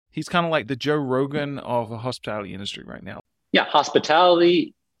He's kind of like the Joe Rogan of the hospitality industry right now. Yeah,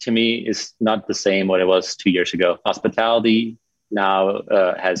 hospitality to me is not the same what it was 2 years ago. Hospitality now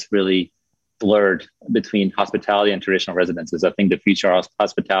has really blurred between hospitality and traditional residences. I think the future of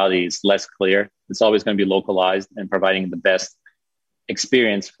hospitality is less clear. It's always going to be localized and providing the best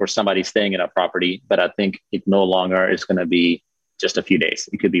experience for somebody staying in a property. But I think it no longer is going to be just a few days.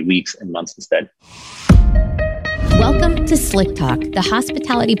 It could be weeks and months instead. Welcome to Slick Talk, the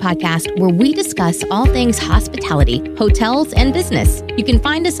hospitality podcast where we discuss all things hospitality, hotels, and business. You can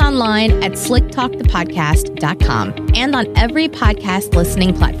find us online at slicktalkthepodcast.com and on every podcast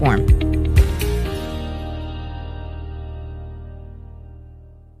listening platform.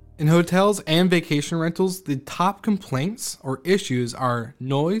 In hotels and vacation rentals, the top complaints or issues are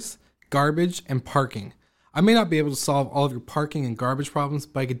noise, garbage, and parking. I may not be able to solve all of your parking and garbage problems,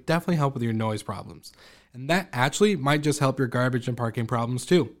 but I could definitely help with your noise problems. And that actually might just help your garbage and parking problems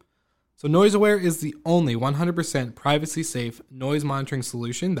too. So NoiseAware is the only 100% privacy-safe noise monitoring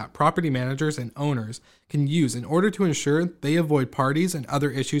solution that property managers and owners can use in order to ensure they avoid parties and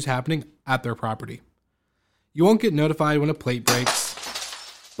other issues happening at their property. You won't get notified when a plate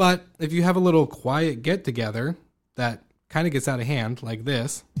breaks, but if you have a little quiet get-together that kind of gets out of hand, like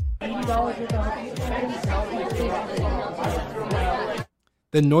this,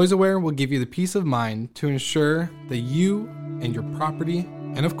 then NoiseAware will give you the peace of mind to ensure that you and your property,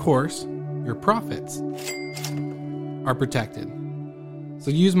 and of course, your profits, are protected.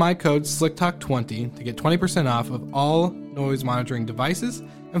 So use my code SlickTalk20 to get 20% off of all noise monitoring devices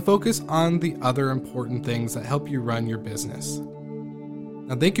and focus on the other important things that help you run your business.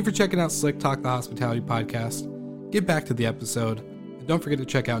 Now, thank you for checking out Slick Talk, the hospitality podcast. Get back to the episode, and don't forget to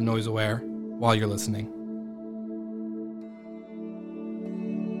check out NoiseAware while you're listening.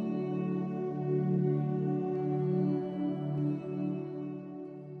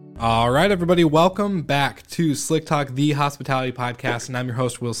 All right, everybody, welcome back to Slick Talk, the hospitality podcast, and I'm your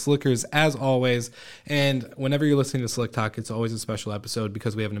host, Will Slickers, as always. And whenever you're listening to Slick Talk, it's always a special episode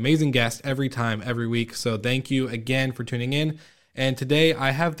because we have an amazing guest every time, every week. So thank you again for tuning in. And today I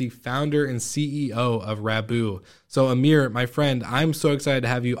have the founder and CEO of Rabbu. So Amir, my friend, I'm so excited to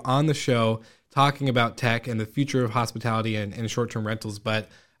have you on the show talking about tech and the future of hospitality and short-term rentals, but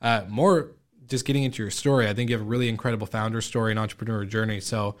more just getting into your story. I think you have a really incredible founder story and entrepreneur journey.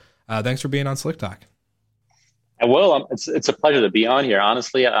 So thanks for being on Slick Talk. Well, it's a pleasure to be on here.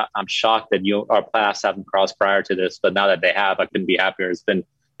 Honestly, I'm shocked that our paths haven't crossed prior to this, but now that they have, I couldn't be happier.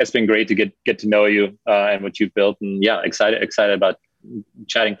 It's been great to get to know you and what you've built, and yeah, excited about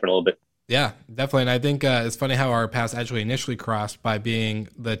chatting for a little bit. Yeah, definitely. And I think it's funny how our paths actually initially crossed by being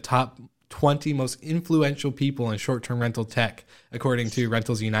the top 20 most influential people in short-term rental tech, according to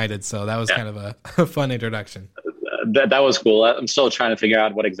Rentals United. So that was kind of a fun introduction. That was cool. I'm still trying to figure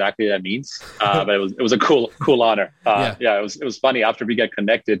out what exactly that means, but it was a cool honor. It was funny after we got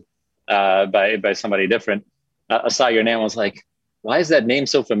connected by somebody different. I saw your name. I was like, why is that name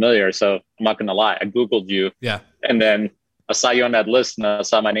so familiar? So I'm not gonna lie, I Googled you, and then I saw you on that list, and I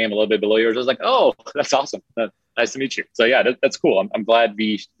saw my name a little bit below yours. I was like, oh, that's awesome. Nice to meet you. So yeah, that's cool. I'm glad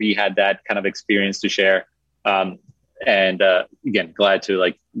we had that kind of experience to share, and again, glad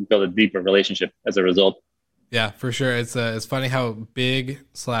to build a deeper relationship as a result. Yeah, for sure. It's funny how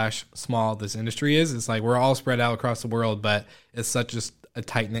big/small this industry is. It's like we're all spread out across the world, but it's such just a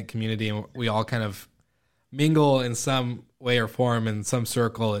tight-knit community, and we all kind of mingle in some way or form in some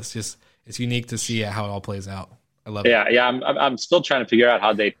circle. It's unique to see how it all plays out. I love it. Yeah. I'm still trying to figure out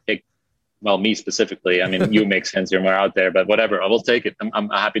how they pick. Well, me specifically. I mean, you make sense. You're more out there, but whatever. I will take it. I'm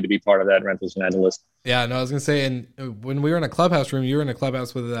happy to be part of that Rentals United list. Yeah, no, I was going to say, and when we were in a clubhouse room, you were in a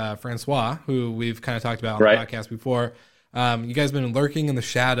clubhouse with Francois, who we've kind of talked about on the podcast before. You guys have been lurking in the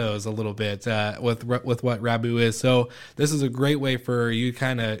shadows a little bit with what Rabbu is. So this is a great way for you to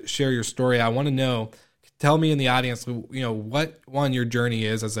kind of share your story. I want to know, tell me in the audience, what your journey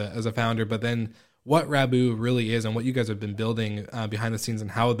is as a founder, but then what Rabbu really is and what you guys have been building behind the scenes and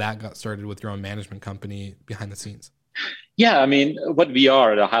how that got started with your own management company behind the scenes. Yeah, I mean, what we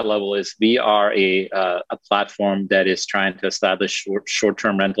are at a high level is we are a platform that is trying to establish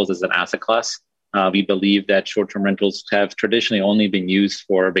short-term rentals as an asset class. We believe that short-term rentals have traditionally only been used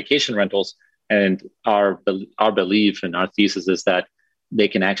for vacation rentals. And our belief and our thesis is that they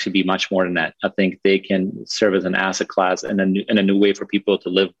can actually be much more than that. I think they can serve as an asset class and a new way for people to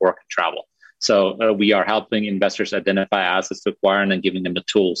live, work, and travel. So we are helping investors identify assets to acquire and then giving them the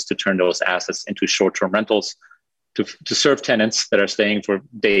tools to turn those assets into short-term rentals to serve tenants that are staying for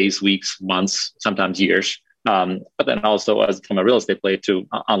days, weeks, months, sometimes years, but then also as from a real estate play to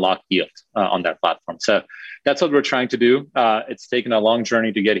unlock yield on that platform. So that's what we're trying to do. It's taken a long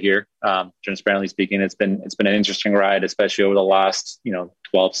journey to get here. Transparently speaking, it's been an interesting ride, especially over the last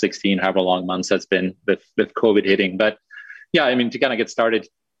 12, 16, however long months that's been with COVID hitting. But yeah, I mean, to kind of get started,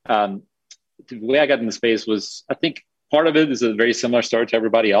 the way I got in the space was, I think part of it is a very similar story to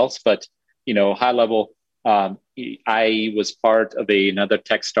everybody else, but high level. I was part of another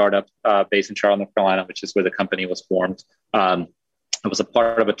tech startup based in Charlotte, North Carolina, which is where the company was formed. I was a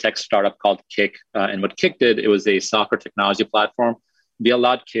part of a tech startup called Kick. And what Kick did, it was a soccer technology platform. We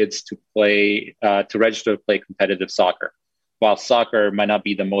allowed kids to play, to register to play competitive soccer. While soccer might not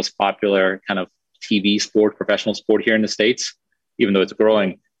be the most popular kind of TV sport, professional sport here in the States, even though it's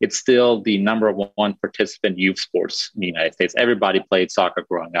growing, it's still the number one participant youth sports in the United States. Everybody played soccer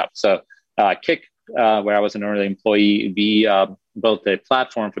growing up. So Kick, where I was an early employee, we built a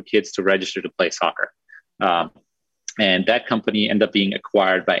platform for kids to register to play soccer. And that company ended up being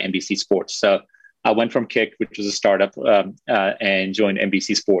acquired by NBC Sports. So I went from Kick, which was a startup, and joined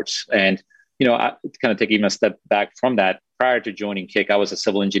NBC Sports. And, I kind of take even a step back from that. Prior to joining Kick, I was a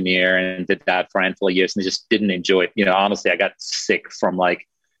civil engineer and did that for a handful of years and just didn't enjoy it. Honestly, I got sick from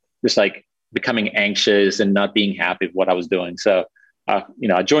becoming anxious and not being happy with what I was doing. So,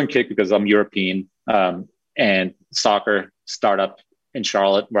 I joined Kick because I'm European, and soccer startup in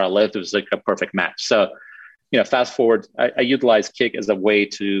Charlotte where I lived, it was like a perfect match. So, fast forward, I utilized Kick as a way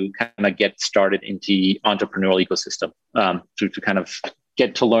to kind of get started into the entrepreneurial ecosystem, to kind of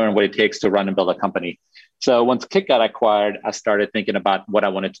get to learn what it takes to run and build a company. So once Kick got acquired, I started thinking about what I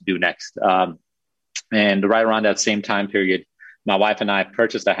wanted to do next. And right around that same time period, my wife and I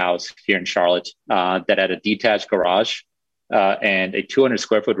purchased a house here in Charlotte that had a detached garage and a 200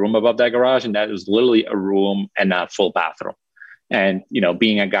 square foot room above that garage. And that was literally a room and a full bathroom. And,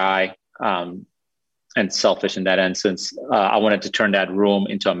 being a guy, and selfish in that instance, I wanted to turn that room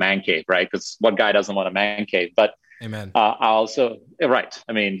into a man cave, right? Because what guy doesn't want a man cave? But Amen. I also, right.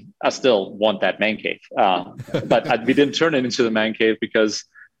 I mean, I still want that man cave. But we didn't turn it into the man cave because,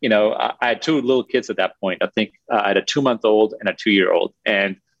 I had two little kids at that point. I think I had a 2-month-old and a 2-year-old.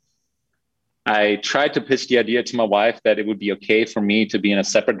 And I tried to pitch the idea to my wife that it would be okay for me to be in a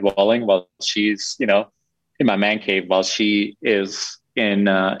separate dwelling while she's, in my man cave, while she is in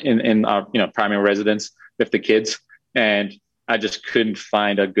our primary residence with the kids. And I just couldn't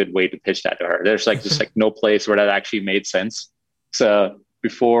find a good way to pitch that to her. There's just no place where that actually made sense. So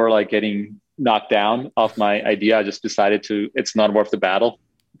before getting knocked down off my idea, I just decided it's not worth the battle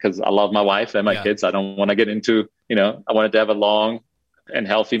because I love my wife and my kids. I don't want to get into, I wanted to have a long and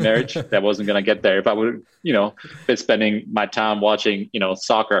healthy marriage that wasn't going to get there if I would, been spending my time watching,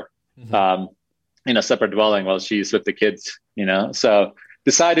 soccer, in a separate dwelling while she's with the kids, so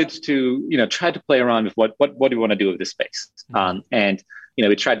decided to, try to play around with what do we want to do with this space? And,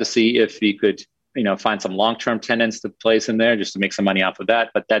 we tried to see if we could, find some long-term tenants to place in there just to make some money off of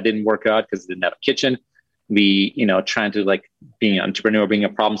that. But that didn't work out because it didn't have a kitchen. We, trying to being an entrepreneur, being a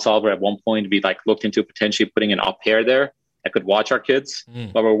problem solver at one point, we looked into potentially putting an au pair there that could watch our kids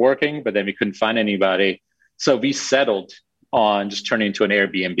while we're working, but then we couldn't find anybody. So we settled on just turning into an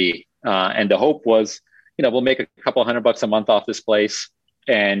Airbnb. And the hope was, we'll make a couple $100 a month off this place.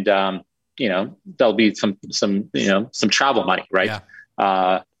 And, there'll be some travel money, right?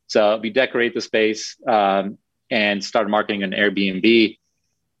 Yeah. So we decorate the space and start marketing an Airbnb.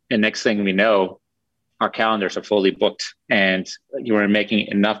 And next thing we know, our calendars are fully booked, and you were making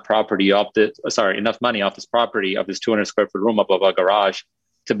enough money off this property of this 200 square foot room above our garage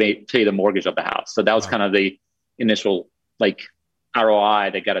to pay the mortgage of the house. So that was kind of the initial ROI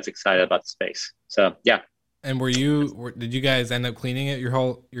that got us excited about the space. So yeah. And did you guys end up cleaning it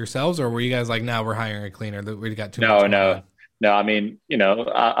yourselves, or were you guys now we're hiring a cleaner that we got too much? No. I mean,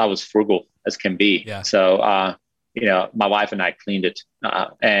 I was frugal as can be. Yeah. So, my wife and I cleaned it,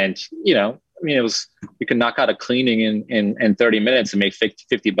 and we can knock out a cleaning in 30 minutes and make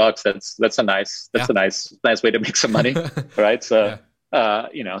 $50. That's a nice way to make some money, right? So,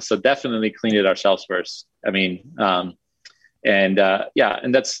 so definitely cleaned it ourselves first. I mean, and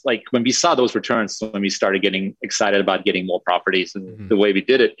that's when we saw those returns, when we started getting excited about getting more properties. And the way we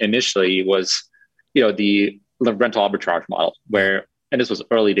did it initially was, the rental arbitrage model and this was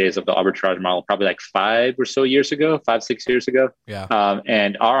early days of the arbitrage model, probably 5 or so years ago, 5-6 years ago. Yeah.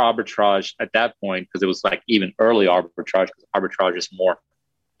 And our arbitrage at that point, because it was even early arbitrage, because arbitrage is more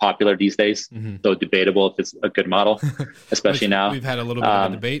popular these days, so debatable if it's a good model, especially now. We've had a little bit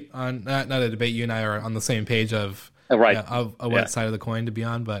of a debate on, not a debate, you and I are on the same page of, right. Of what side of the coin to be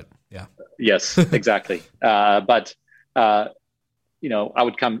on, but yeah. Yes, exactly. But I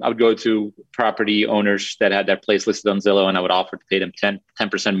would go to property owners that had their place listed on Zillow, and I would offer to pay them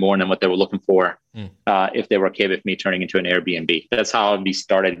 10% more than what they were looking for if they were okay with me turning into an Airbnb. That's how we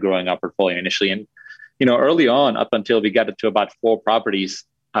started growing our portfolio initially. And, early on, up until we got to about 4 properties,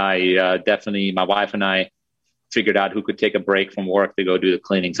 my wife and I figured out who could take a break from work to go do the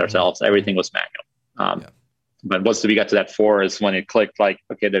cleanings ourselves. Everything was manual. But once we got to that 4 is when it clicked, like,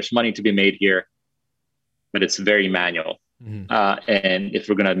 okay, there's money to be made here, but it's very manual. And if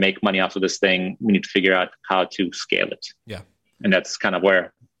we're going to make money off of this thing, we need to figure out how to scale it. Yeah. And that's kind of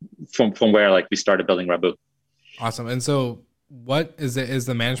where, from where like we started building Rabbu. Awesome. And so what is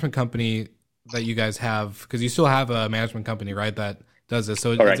the management company that you guys have? Because you still have a management company, right, that does this.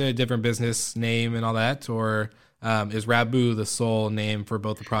 So is it a different business name and all that? Or is Rabbu the sole name for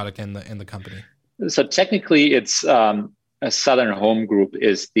both the product and the company? So technically it's a Southern Home Group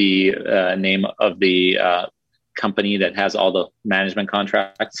is the name of the company that has all the management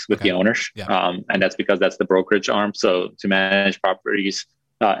contracts with the owners. And that's because that's the brokerage arm. So to manage properties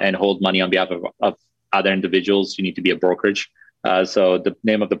and hold money on behalf of other individuals, you need to be a brokerage. So the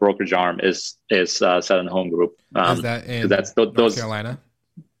name of the brokerage arm is Southern Home Group. Is that in North Carolina?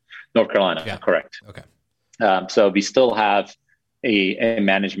 North Carolina, correct. Okay. So we still have a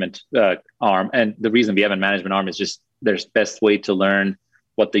management arm. And the reason we have a management arm is just there's best way to learn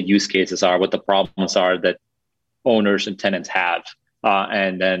what the use cases are, what the problems are that owners and tenants have,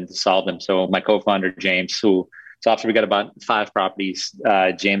 and then solve them. So my co-founder, James, so after we got about 5 properties,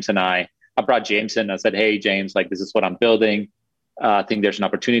 James and I brought James in. I said, hey, James, like, this is what I'm building. I think there's an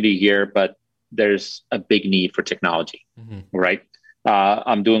opportunity here, but there's a big need for technology, right?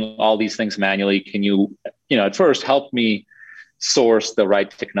 I'm doing all these things manually. Can you, at first help me source the right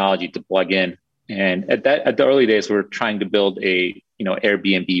technology to plug in? And at the early days, we were trying to build a,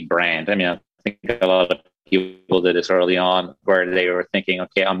 Airbnb brand. I mean, I think a lot of people did this early on where they were thinking,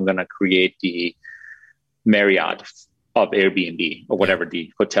 okay, I'm going to create the Marriott of Airbnb or whatever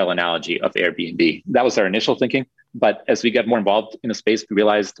the hotel analogy of Airbnb. That was our initial thinking. But as we got more involved in the space, we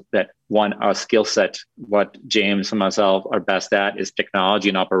realized that one, our skill set, what James and myself are best at is technology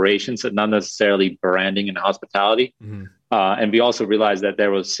and operations and not necessarily branding and hospitality. And we also realized that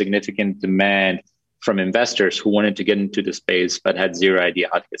there was significant demand from investors who wanted to get into the space but had zero idea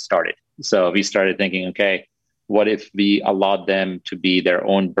how to get started. So we started thinking, okay, what if we allowed them to be their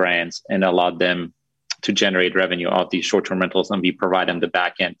own brands and allowed them to generate revenue off these short-term rentals, and we provide them the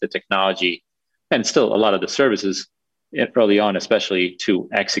back end, the technology, and still a lot of the services early on, especially to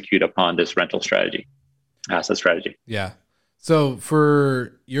execute upon this rental strategy, asset strategy. Yeah. So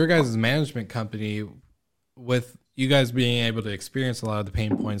for your guys' management company, with you guys being able to experience a lot of the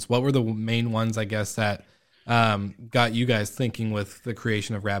pain points, what were the main ones, I guess, that got you guys thinking with the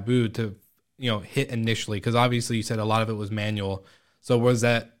creation of Rabbu to, hit initially? Because obviously you said a lot of it was manual. So was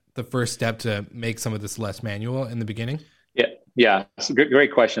that the first step to make some of this less manual in the beginning? Yeah. It's a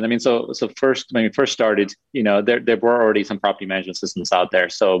great question. I mean, so first, when we first started, there were already some property management systems out there.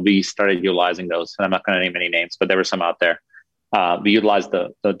 So we started utilizing those. And I'm not going to name any names, but there were some out there. We utilized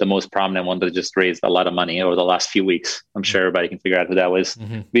the most prominent one that just raised a lot of money over the last few weeks. I'm sure everybody can figure out who that was.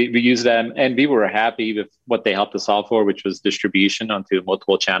 We used them, and we were happy with what they helped us solve for, which was distribution onto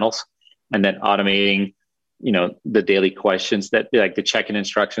multiple channels, and then automating, the daily questions that like the check-in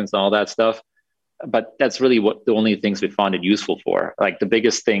instructions and all that stuff. But that's really what the only things we found it useful for. Like the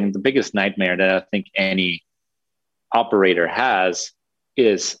biggest nightmare that I think any operator has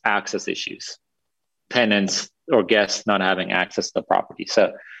is access issues. Tenants or guests not having access to the property.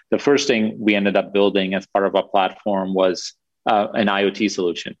 So the first thing we ended up building as part of our platform was an IoT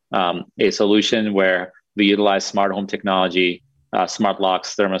solution, a solution where we utilize smart home technology, smart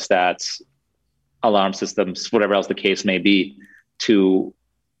locks, thermostats, alarm systems, whatever else the case may be, to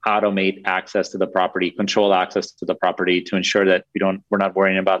automate access to the property, control access to the property, to ensure that we're not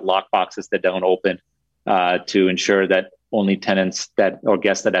worrying about lock boxes that don't open, to ensure that only tenants or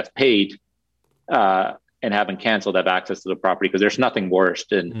guests that have paid and haven't canceled have access to the property, because there's nothing worse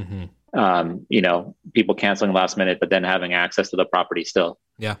than people canceling last minute but then having access to the property still.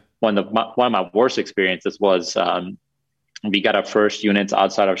 Yeah. One of my worst experiences was we got our first units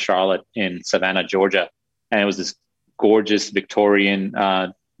outside of Charlotte in Savannah, Georgia, and it was this gorgeous Victorian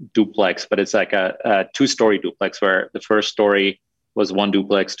duplex, but it's like a 2-story duplex where the first story was 1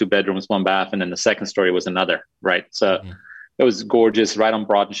 duplex, 2 bedrooms, 1 bath, and then the second story was another, right? So it was gorgeous, right on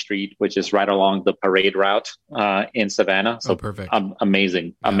Broughton Street, which is right along the parade route in Savannah. So perfect.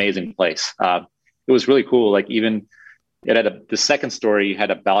 Amazing place. It was really cool. Like even it had the second story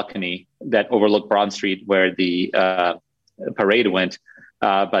had a balcony that overlooked Broughton Street where the parade went.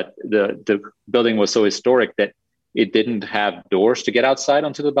 But the building was so historic that it didn't have doors to get outside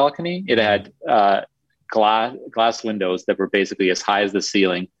onto the balcony. It had glass windows that were basically as high as the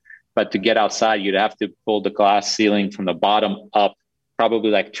ceiling. But to get outside, you'd have to pull the glass ceiling from the bottom up,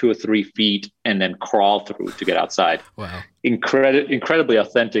 probably like 2 or 3 feet, and then crawl through to get outside. Wow. Incredibly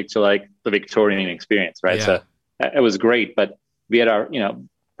authentic to like the Victorian experience, right? Yeah. So it was great. But we had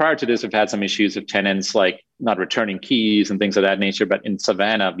prior to this, we've had some issues of tenants like not returning keys and things of that nature. But in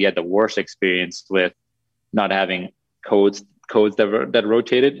Savannah, we had the worst experience with not having codes that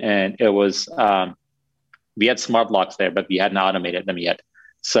rotated. And it was, we had smart locks there, but we hadn't automated them yet.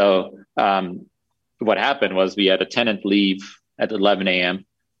 So what happened was we had a tenant leave at 11 a.m.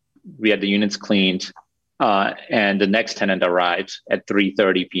 We had the units cleaned, and the next tenant arrived at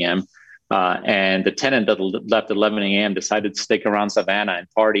 3:30 p.m. And the tenant that left at 11 a.m. decided to stick around Savannah and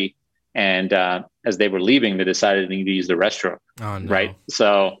party. And as they were leaving, they decided they need to use the restroom. Oh, no. Right?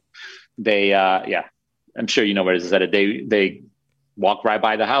 So they, I'm sure you know where this is at. They walked right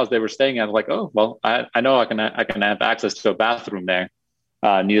by the house they were staying at. Like, oh, well, I know I can have access to a bathroom there.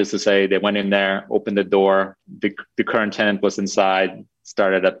 Needless to say, they went in there, opened the door. The current tenant was inside,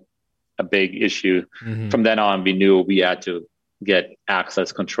 started a big issue. Mm-hmm. From then on, we knew we had to get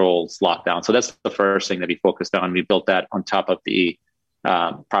access controls locked down. So that's the first thing that we focused on. We built that on top of the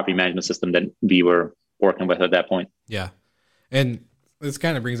property management system that we were working with at that point. Yeah. And this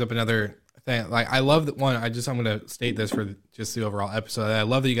kind of brings up another thing. Like, I love that one. I'm going to state this for just the overall episode. I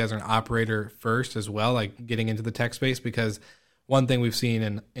love that you guys are an operator first as well, like getting into the tech space, because one thing we've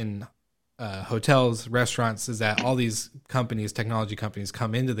seen in hotels, restaurants, is that all these companies, technology companies,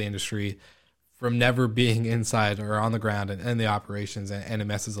 come into the industry from never being inside or on the ground and the operations, and it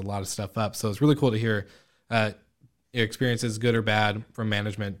messes a lot of stuff up. So it's really cool to hear your experiences, good or bad, from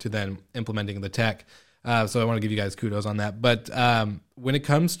management to then implementing the tech. So I want to give you guys kudos on that. But when it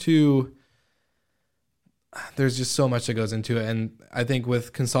comes to, there's just so much that goes into it. And I think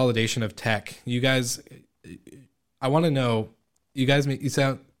with consolidation of tech, you guys, I want to know, you guys make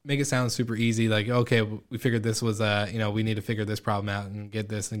it sound super easy. Like, okay, we figured this was, we need to figure this problem out and get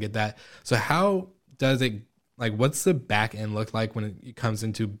this and get that. So how does it, like, what's the back end look like when it comes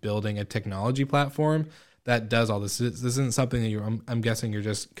into building a technology platform that does all this? This isn't something that I'm guessing you're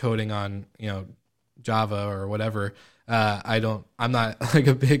just coding on, Java or whatever. I'm not like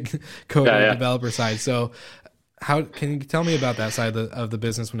a big coder developer side. So how can you tell me about that side of the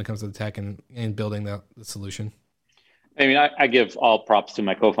business when it comes to the tech and building the solution? I mean, I give all props to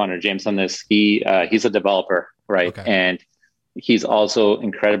my co-founder, James, on this. He's a developer, right? Okay. And he's also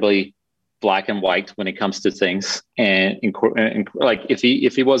incredibly black and white when it comes to things. And like if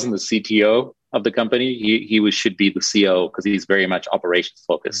he wasn't the CTO of the company, he should be the CO, because he's very much operations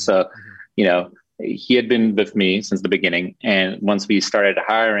focused. Mm-hmm. So, he had been with me since the beginning. And once we started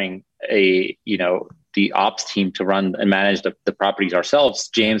hiring the ops team to run and manage the properties ourselves,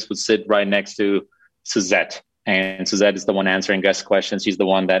 James would sit right next to Suzette. And Suzette is the one answering guest questions. She's the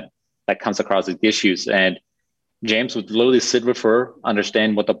one that comes across the issues. And James would literally sit with her,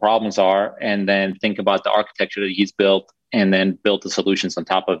 understand what the problems are, and then think about the architecture that he's built, and then build the solutions on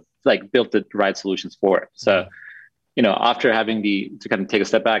top of, build the right solutions for it. So, after having to kind of take a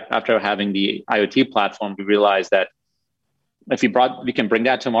step back, after having the IoT platform, we realized that if we can bring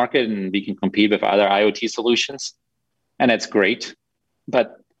that to market and we can compete with other IoT solutions, and that's great.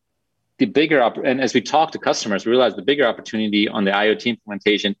 But the bigger, and as we talk to customers, we realize the bigger opportunity on the IoT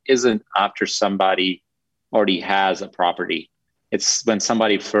implementation isn't after somebody already has a property. It's when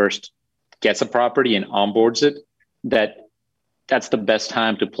somebody first gets a property and onboards it, that's the best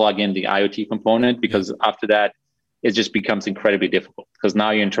time to plug in the IoT component, because after that, it just becomes incredibly difficult, because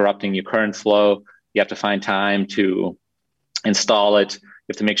now you're interrupting your current flow. You have to find time to install it. You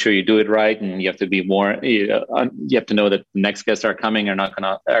have to make sure you do it right, and you have to be more. You have to know that the next guests are coming are not going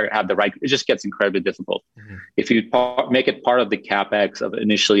to have the right. It just gets incredibly difficult. Mm-hmm. If you make it part of the capex of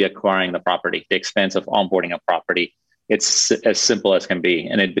initially acquiring the property, the expense of onboarding a property, it's as simple as can be,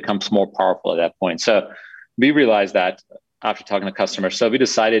 and it becomes more powerful at that point. So we realized that after talking to customers. So we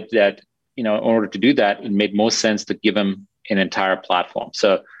decided that in order to do that, it made most sense to give them an entire platform.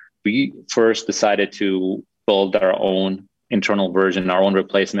 So we first decided to build our own internal version, our own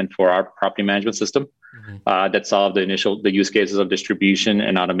replacement for our property management system, mm-hmm. That solved the use cases of distribution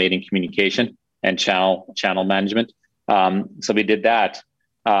and automating communication and channel management. So we did that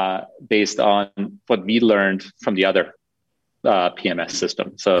based on what we learned from the other PMS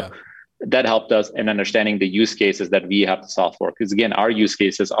system. So that helped us in understanding the use cases that we have to solve for. Because again, our use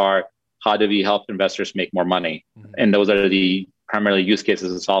cases are, how do we help investors make more money? Mm-hmm. And those are the primarily use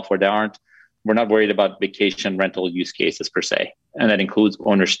cases to solve for. We're not worried about vacation rental use cases per se. And that includes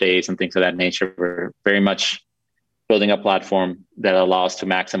owner stays and things of that nature. We're very much building a platform that allows to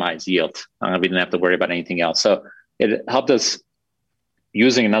maximize yield. We didn't have to worry about anything else. So it helped us,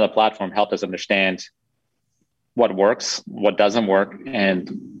 using another platform helped us understand what works, what doesn't work, and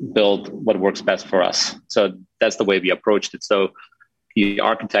build what works best for us. So that's the way we approached it. So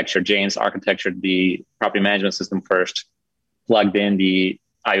James architectured the property management system first, plugged in the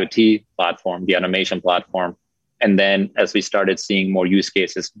IoT platform, the automation platform. And then as we started seeing more use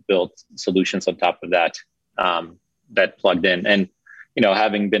cases, built solutions on top of that, that plugged in. And,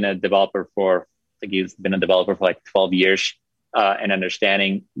 having been a developer for, he's been a developer for like 12 years, and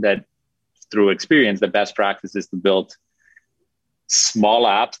understanding that through experience, the best practice is to build small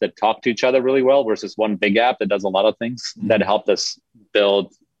apps that talk to each other really well versus one big app that does a lot of things. That helped us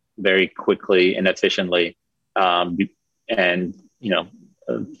build very quickly and efficiently, and,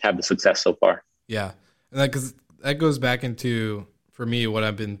 have the success so far. Yeah. And because that goes back into, for me, what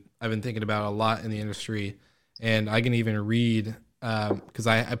I've been thinking about a lot in the industry. And I can even read, because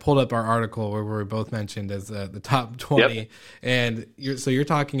I pulled up our article where we both mentioned as the top 20. Yep. And you're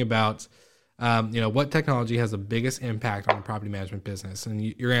talking about, what technology has the biggest impact on the property management business. And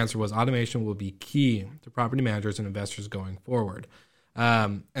your answer was automation will be key to property managers and investors going forward.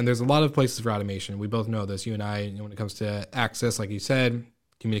 And there's a lot of places for automation. We both know this, you and I, when it comes to access, like you said,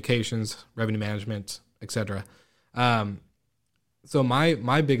 communications, revenue management, etc. So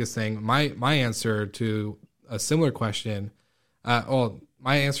my biggest thing, my answer to a similar question,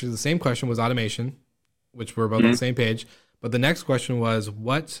 my answer to the same question was automation, which we're both on the same page. But the next question was,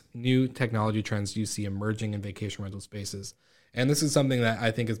 what new technology trends do you see emerging in vacation rental spaces? And this is something that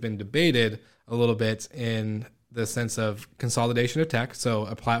I think has been debated a little bit in the sense of consolidation of tech. So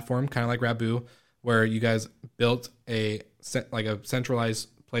a platform kind of like Rabbu, where you guys built a centralized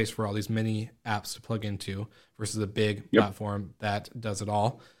place for all these mini apps to plug into versus a big platform that does it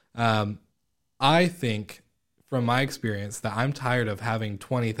all. I think from my experience that I'm tired of having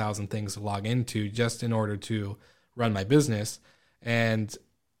 20,000 things to log into just in order to run my business. And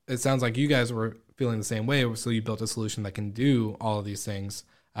it sounds like you guys were feeling the same way. So you built a solution that can do all of these things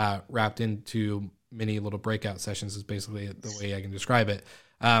wrapped into many little breakout sessions is basically the way I can describe it.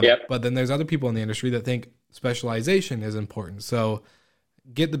 But then there's other people in the industry that think specialization is important. So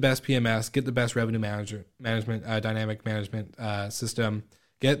get the best PMS, get the best revenue management, dynamic management system,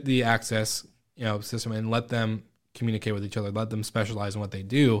 get the access system, and let them communicate with each other, let them specialize in what they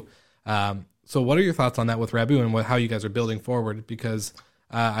do. So what are your thoughts on that with Rabbu and how you guys are building forward? Because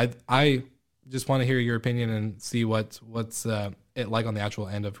I just want to hear your opinion and see what's it like on the actual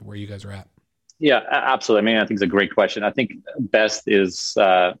end of where you guys are at. Yeah, absolutely. I mean, I think it's a great question. I think best is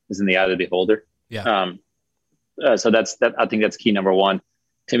in the eye of the beholder. Yeah. So that's that. I think that's key number one.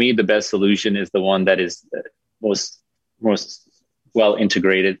 To me, the best solution is the one that is most well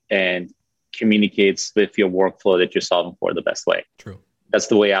integrated and communicates with your workflow that you're solving for the best way. True. That's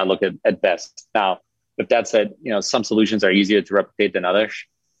the way I look at best. Now, with that said, some solutions are easier to replicate than others.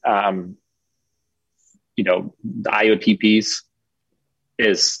 The IoT piece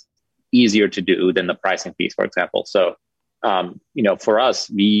is easier to do than the pricing piece, for example. So, for us,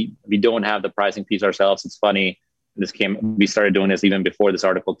 we don't have the pricing piece ourselves. It's funny. We started doing this even before this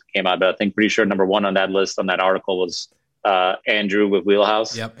article came out, but I think pretty sure number one on that list, on that article was Andrew with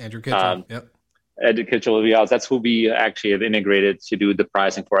Wheelhouse. Yep. Andrew Kitchell. Andrew Kitchell with Wheelhouse. That's who we actually have integrated to do the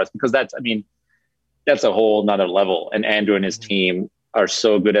pricing for us, because that's a whole nother level. And Andrew and his team are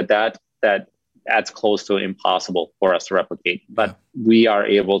so good at that that's close to impossible for us to replicate. But we are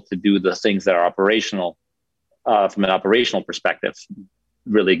able to do the things that are operational from an operational perspective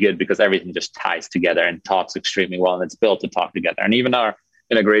really good, because everything just ties together and talks extremely well, and it's built to talk together. And even our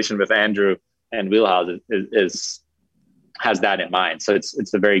integration with Andrew and Wheelhouse has that in mind. So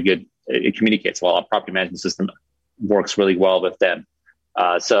it's a very good, it communicates well. Our property management system works really well with them.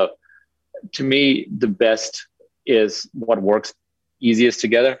 So to me, the best is what works easiest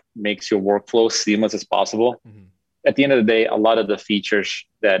together, makes your workflow seamless as possible. Mm-hmm. At the end of the day, a lot of the features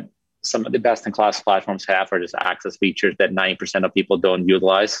that some of the best in class platforms have are just access features that 90% of people don't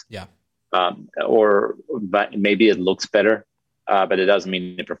utilize. Yeah. But maybe it looks better, but it doesn't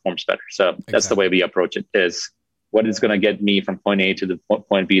mean it performs better. So that's the way we approach it, is what is going to get me from point A to the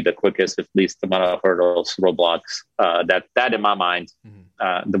point B the quickest with least amount of hurdles, roadblocks. That in my mind,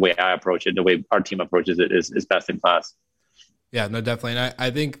 the way I approach it, the way our team approaches it is best in class. Yeah, no, definitely. And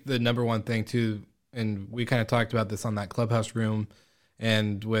I think the number one thing too, and we kind of talked about this on that Clubhouse room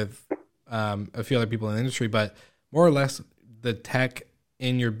and with a few other people in the industry, but more or less the tech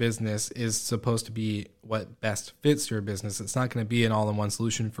in your business is supposed to be what best fits your business. It's not going to be an all-in-one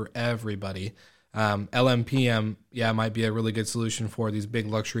solution for everybody. LMPM, might be a really good solution for these big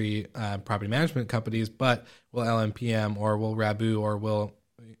luxury property management companies, but will LMPM or will Rabbu or will,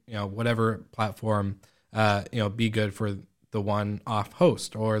 whatever platform, be good for the one-off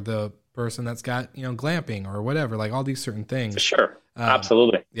host or the person that's got, glamping or whatever, like all these certain things. For sure.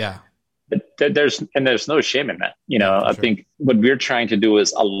 Absolutely. Yeah. There's no shame in that. I think what we're trying to do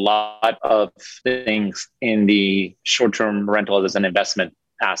is a lot of things in the short-term rental as an investment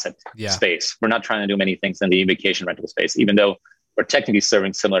asset space. We're not trying to do many things in the vacation rental space, even though we're technically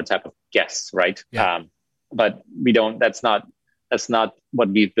serving similar type of guests, right? Yeah. But we don't. That's not what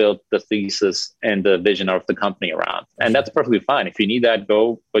we've built the thesis and the vision of the company around, and that's perfectly fine. If you need that,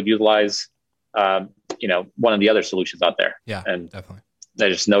 go, but utilize, one of the other solutions out there. Yeah, and definitely.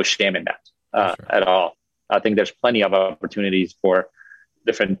 There's no shame in that at all. I think there's plenty of opportunities for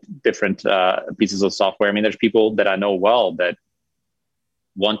different pieces of software. I mean, there's people that I know well that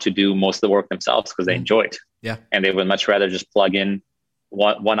want to do most of the work themselves because they enjoy it. Yeah. And they would much rather just plug in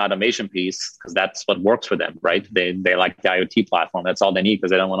one automation piece because that's what works for them, right? They like the IoT platform. That's all they need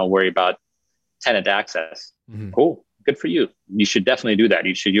because they don't want to worry about tenant access. Mm-hmm. Cool. Good for you. You should definitely do that.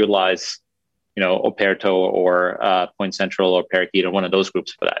 You should utilize, Operto or Point Central or Parakeet or one of those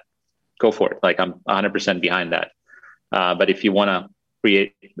groups for that. Go for it. Like, I'm 100% behind that. But if you want to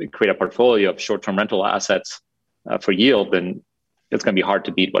create a portfolio of short-term rental assets for yield, then it's going to be hard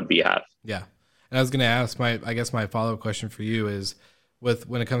to beat what we have. Yeah. And I was going to ask my follow-up question for you is,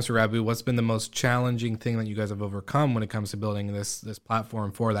 when it comes to Rabbu, what's been the most challenging thing that you guys have overcome when it comes to building this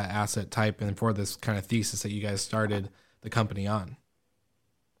platform for that asset type and for this kind of thesis that you guys started the company on?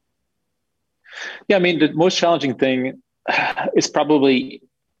 Yeah, I mean, the most challenging thing is probably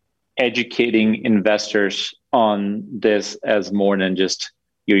educating investors on this as more than just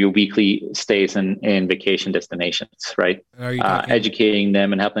your weekly stays in vacation destinations, right? Are you educating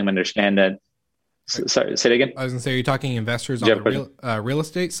them and helping them understand that. Sorry, say it again. I was going to say, are you talking investors on the real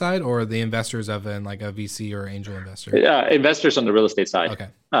estate side or the investors of like a VC or angel investor? Investors on the real estate side. Okay.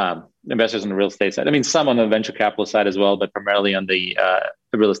 Investors on the real estate side. I mean, some on the venture capital side as well, but primarily on the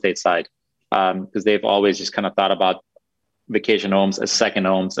real estate side, because they've always just kind of thought about vacation homes as second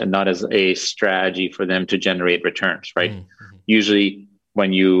homes and not as a strategy for them to generate returns, right? Mm-hmm. Usually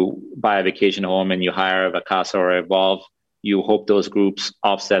when you buy a vacation home and you hire a Vacasa or Evolve, you hope those groups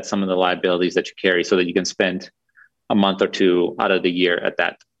offset some of the liabilities that you carry so that you can spend a month or two out of the year at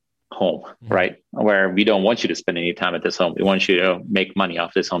that home, mm-hmm. right? Where we don't want you to spend any time at this home. We want you to make money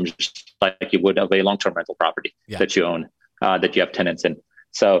off this home just like you would of a long-term rental property that you own, that you have tenants in.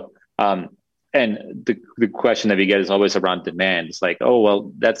 So, and the question that we get is always around demand. It's like, oh,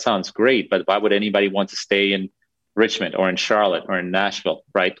 well, that sounds great, but why would anybody want to stay in Richmond or in Charlotte or in Nashville,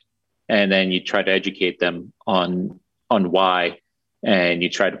 right? And then you try to educate them on why, and you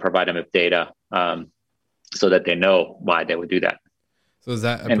try to provide them with data so that they know why they would do that. So is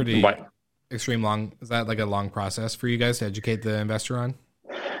that a pretty extreme long, is that like a long process for you guys to educate the investor on?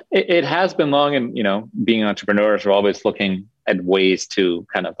 It has been long, and, being entrepreneurs, we're always looking at ways to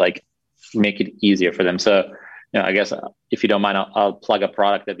kind of like make it easier for them. So, I guess if you don't mind, I'll plug a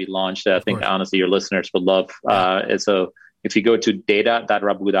product that we launched that I think honestly your listeners would love. So if you go to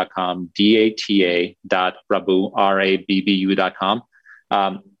data.rabbu.com, data.rabbu, rabbu.com,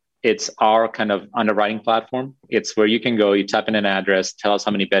 it's our kind of underwriting platform. It's where you can go, you type in an address, tell us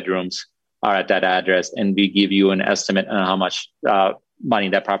how many bedrooms are at that address, and we give you an estimate on how much money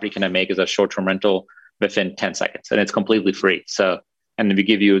that property can make as a short-term rental within 10 seconds. And it's completely free. So, and then we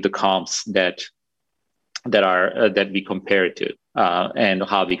give you the comps that we compare it to and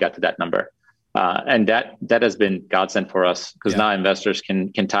how we got to that number. And that has been godsend for us because now investors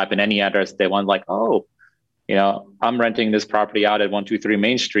can type in any address they want, like, oh, I'm renting this property out at 123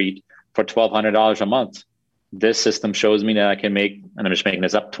 Main Street for $1,200 a month. This system shows me that I can make, and I'm just making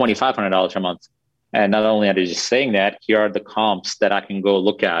this up, $2,500 a month. And not only are they just saying that, here are the comps that I can go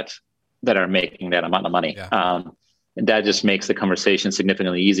look at that are making that amount of money. Yeah. And that just makes the conversation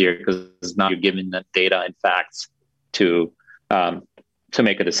significantly easier because now you're giving the data and facts to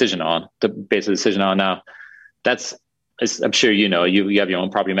make a decision on, to base a decision on. Now, that's, I'm sure you have your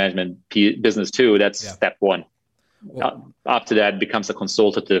own property management business too. That's step one. Well, after that, it becomes a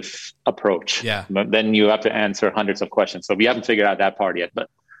consultative approach. Yeah. But then you have to answer hundreds of questions. So we haven't figured out that part yet, but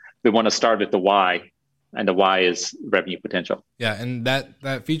we want to start with the why, and the why is revenue potential. Yeah, and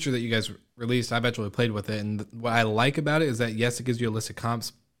that feature that you guys released, I've actually played with it, and what I like about it is that, yes, it gives you a list of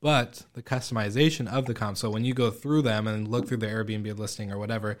comps, but the customization of the comps. So when you go through them and look through the Airbnb listing or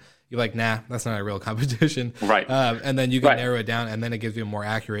whatever, you're like, nah, that's not a real competition. Right. And then you can narrow it down, and then it gives you a more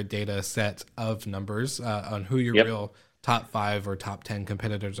accurate data set of numbers on who your real top 5 or top 10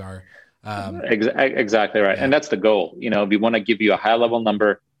 competitors are. Exactly right. Yeah. And that's the goal. We want to give you a high level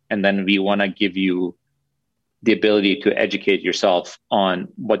number, and then we want to give you the ability to educate yourself on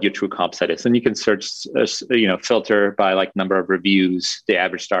what your true comp set is. And you can search, filter by like number of reviews, the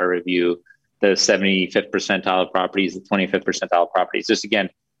average star review, the 75th percentile properties, the 25th percentile properties. Just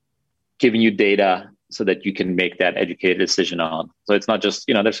again, giving you data so that you can make that educated decision on. So it's not just,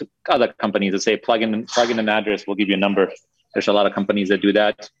 there's other companies that say plug in an address, we'll give you a number. There's a lot of companies that do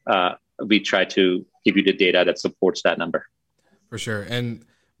that. We try to give you the data that supports that number. For sure. And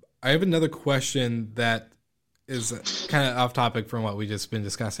I have another question that is kind of off topic from what we just been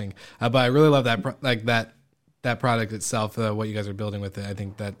discussing, but I really love that product itself, what you guys are building with it. I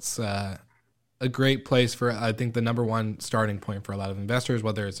think that's a great place for, I think, the number one starting point for a lot of investors,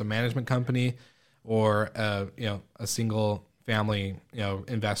 whether it's a management company or a single family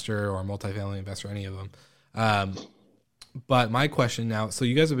investor or a multifamily investor, any of them. But my question now, so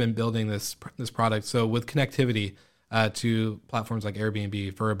you guys have been building this product. So with connectivity to platforms like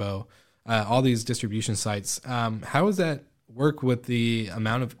Airbnb, Vrbo, all these distribution sites, how does that work with the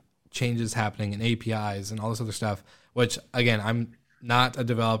amount of changes happening in APIs and all this other stuff? Which again, I'm not a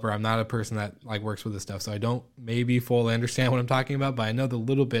developer. I'm not a person that like works with this stuff, so I don't maybe fully understand what I'm talking about. But I know the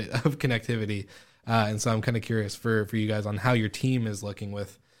little bit of connectivity, and so I'm kind of curious for you guys on how your team is looking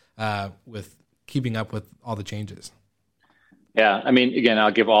with keeping up with all the changes. Yeah, I mean, again, I'll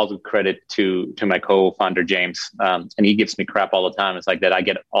give all the credit to my co-founder, James, and he gives me crap all the time. It's like that I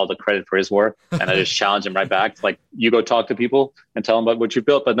get all the credit for his work, and I just challenge him right back. It's like, you go talk to people and tell them about what you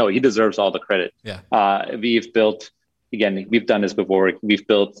built, but no, he deserves all the credit. Yeah. We've done this before. We've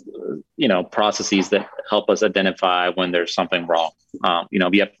built, processes that help us identify when there's something wrong.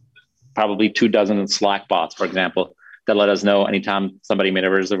 We have probably 24 Slack bots, for example, that let us know anytime somebody made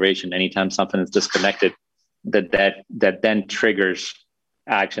a reservation, anytime something is disconnected, that then triggers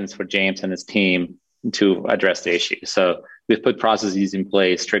actions for James and his team to address the issue. So we've put processes in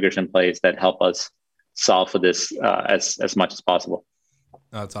place, triggers in place that help us solve for this as much as possible.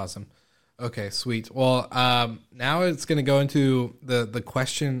 Oh, that's awesome. Okay, sweet. Well, now it's going to go into the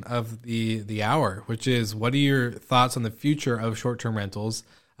question of the hour, which is, what are your thoughts on the future of short-term rentals?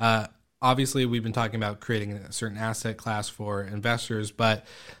 Obviously, we've been talking about creating a certain asset class for investors, but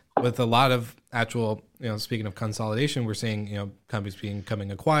with a lot of actual, speaking of consolidation, we're seeing, companies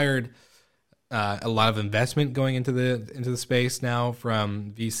becoming acquired, a lot of investment going into the space now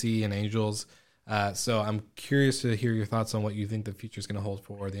from VC and angels. So I'm curious to hear your thoughts on what you think the future is going to hold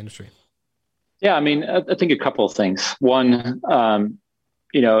for the industry. Yeah, I mean, I think a couple of things. One,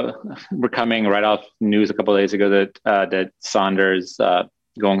 we're coming right off news a couple of days ago that Sonder's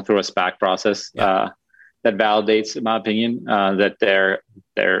going through a SPAC process. Yeah. That validates, in my opinion, that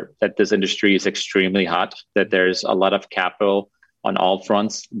that this industry is extremely hot, that there's a lot of capital on all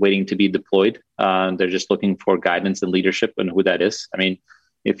fronts waiting to be deployed. They're just looking for guidance and leadership and who that is. I mean,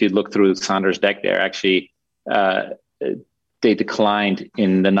 if you look through Sonder's deck, they're actually they declined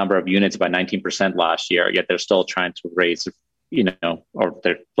in the number of units by 19% last year, yet they're still trying to raise, or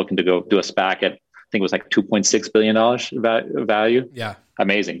they're looking to go do a SPAC at, I think it was like $2.6 billion value. Yeah.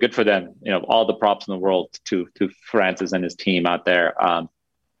 Amazing. Good for them. All the props in the world to Francis and his team out there.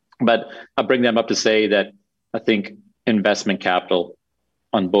 But I'll bring them up to say that I think investment capital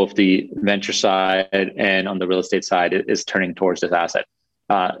on both the venture side and on the real estate side is turning towards this asset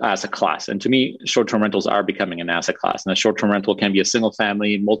class. And to me, short-term rentals are becoming an asset class. And a short-term rental can be a single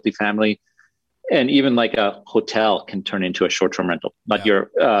family, multifamily, and even like a hotel can turn into a short-term rental. But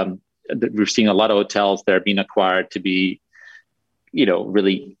we're seeing a lot of hotels that are being acquired to be,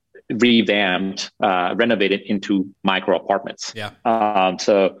 really revamped, renovated into micro apartments. Yeah.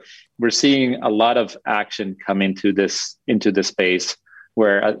 So we're seeing a lot of action come into this space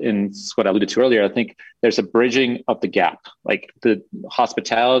where, in what I alluded to earlier, I think there's a bridging of the gap. Like the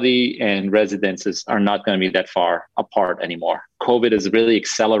hospitality and residences are not going to be that far apart anymore. COVID has really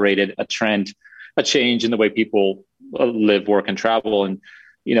accelerated a change in the way people live, work, and travel. And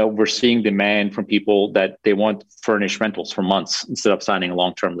we're seeing demand from people that they want furnished rentals for months instead of signing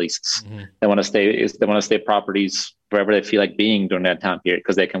long-term leases. Mm-hmm. They want to stay properties wherever they feel like being during that time period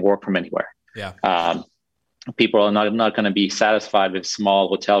because they can work from anywhere. Yeah. People are not going to be satisfied with small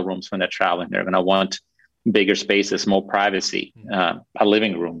hotel rooms when they're traveling. They're going to want bigger spaces, more privacy, a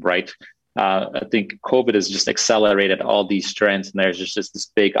living room, right? I think COVID has just accelerated all these trends, and there's just this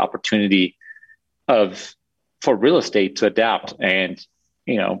big opportunity for real estate to adapt. And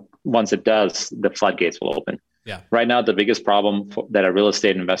once it does, the floodgates will open. Yeah. Right now, the biggest problem that a real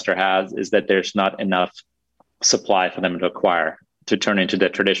estate investor has is that there's not enough supply for them to acquire to turn into the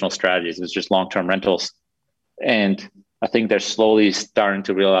traditional strategies. It's just long-term rentals. And I think they're slowly starting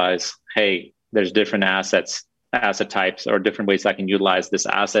to realize, hey, there's different asset types or different ways I can utilize this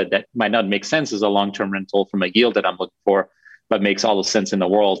asset that might not make sense as a long-term rental from a yield that I'm looking for, but makes all the sense in the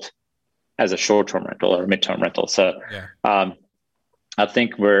world as a short-term rental or mid-term rental. So I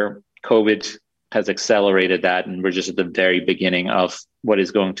think where COVID has accelerated that, and we're just at the very beginning of what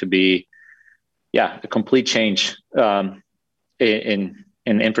is going to be, a complete change in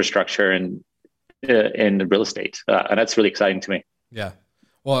infrastructure and in real estate. And that's really exciting to me. Yeah.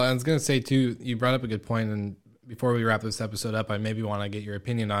 Well, I was going to say too, you brought up a good point, and before we wrap this episode up, I maybe want to get your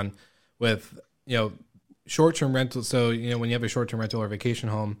opinion on with, short-term rental. So, when you have a short-term rental or vacation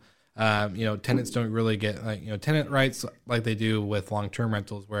home, tenants don't really get tenant rights like they do with long-term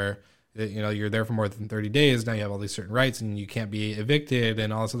rentals, where you're there for more than 30 days. Now you have all these certain rights, and you can't be evicted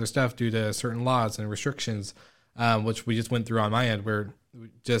and all this other stuff due to certain laws and restrictions, which we just went through on my end, where we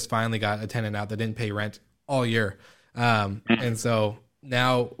just finally got a tenant out that didn't pay rent all year. And so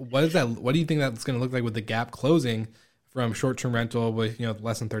now what do you think that's going to look like with the gap closing from short-term rental with,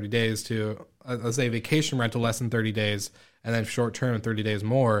 less than 30 days to, let's say, vacation rental less than 30 days, and then short-term 30 days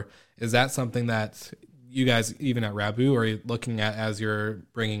more? Is that something that you guys, even at Rabu, are looking at as you're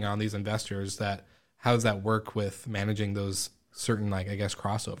bringing on these investors? That how does that work with managing those certain,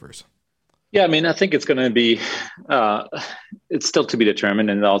 crossovers? Yeah, I mean, I think it's going to be, it's still to be determined,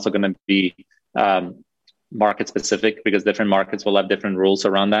 and it's also going to be market specific, because different markets will have different rules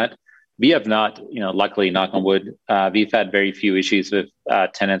around that. We have not, luckily, knock on wood, we've had very few issues with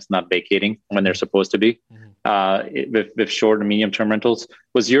tenants not vacating when they're supposed to be. With short and medium term rentals.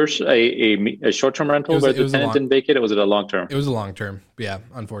 Was yours a short term rental where the tenant didn't vacate, or was it a long term? It was a long term,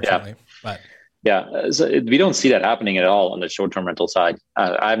 unfortunately. So we don't see that happening at all on the short term rental side.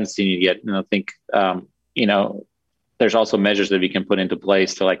 I haven't seen it yet, and I think there's also measures that we can put into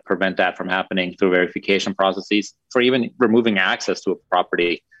place to prevent that from happening through verification processes for even removing access to a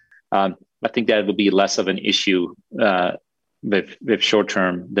property. I think that will be less of an issue with short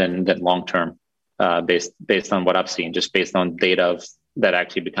term than long term. Based on what I've seen, just based on data of that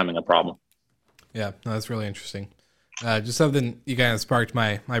actually becoming a problem. Yeah, no, that's really interesting. Just something you kind of sparked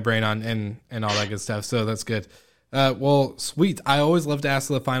my brain on and all that good stuff. So that's good. Well, sweet. I always love to ask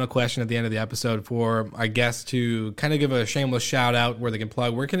the final question at the end of the episode for our guests to kind of give a shameless shout out where they can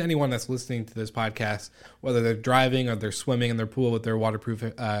plug. Where can anyone that's listening to this podcast, whether they're driving or they're swimming in their pool with their waterproof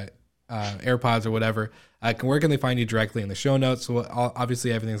AirPods or whatever, where can they find you directly in the show notes? So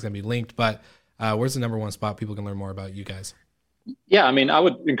obviously everything's going to be linked, but where's the number one spot people can learn more about you guys? Yeah, I mean, I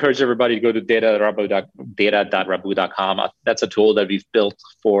would encourage everybody to go to data.rabu.com. That's a tool that we've built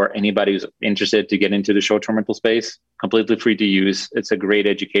for anybody who's interested to get into the short-term rental space. Completely free to use. It's a great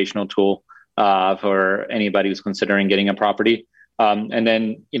educational tool for anybody who's considering getting a property. And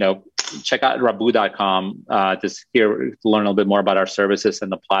then, check out rabu.com to learn a little bit more about our services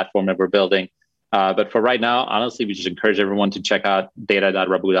and the platform that we're building. But for right now, honestly, we just encourage everyone to check out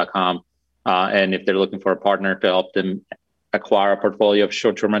data.rabu.com. And if they're looking for a partner to help them acquire a portfolio of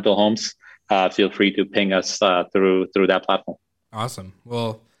short-term rental homes, feel free to ping us through that platform. Awesome.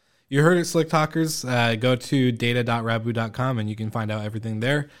 Well, you heard it, Slick Talkers. Go to data.rabu.com and you can find out everything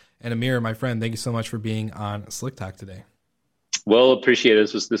there. And Amir, my friend, thank you so much for being on Slick Talk today. Well, appreciate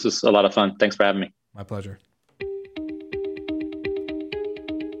it. This was a lot of fun. Thanks for having me. My pleasure.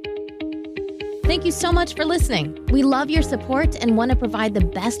 Thank you so much for listening. We love your support and want to provide the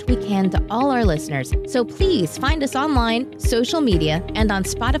best we can to all our listeners. So please find us online, social media, and on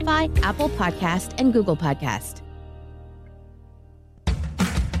Spotify, Apple Podcast, and Google Podcast.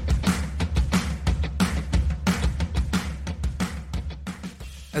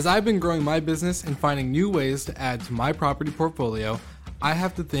 As I've been growing my business and finding new ways to add to my property portfolio, I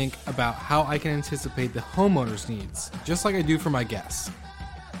have to think about how I can anticipate the homeowner's needs, just like I do for my guests.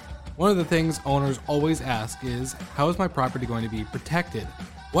 One of the things owners always ask is, how is my property going to be protected?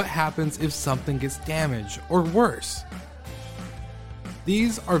 What happens if something gets damaged or worse?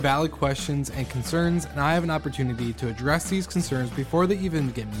 These are valid questions and concerns, and I have an opportunity to address these concerns before they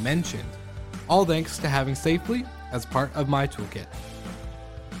even get mentioned, all thanks to having Safely as part of my toolkit.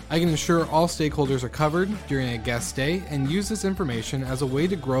 I can ensure all stakeholders are covered during a guest stay and use this information as a way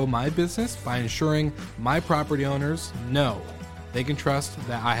to grow my business by ensuring my property owners know they can trust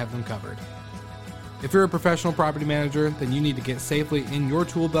that I have them covered. If you're a professional property manager, then you need to get Safely in your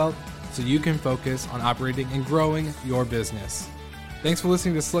tool belt so you can focus on operating and growing your business. Thanks for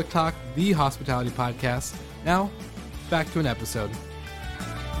listening to Slick Talk, the hospitality podcast. Now, back to an episode.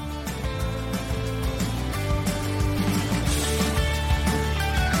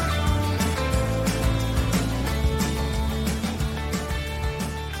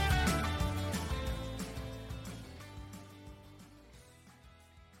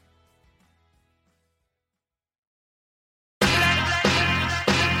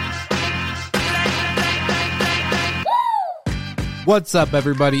 What's up,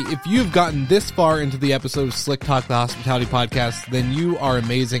 everybody? If you've gotten this far into the episode of Slick Talk, the Hospitality Podcast, then you are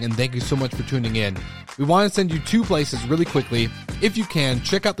amazing, and thank you so much for tuning in. We want to send you two places really quickly. If you can,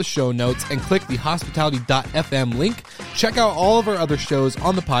 check out the show notes and click the hospitality.fm link. Check out all of our other shows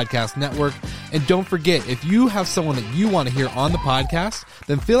on the podcast network. And don't forget, if you have someone that you want to hear on the podcast,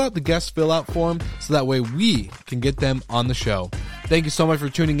 then fill out the guest fill out form so that way we can get them on the show. Thank you so much for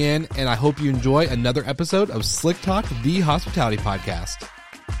tuning in, and I hope you enjoy another episode of Slick Talk, the Hospitality Podcast.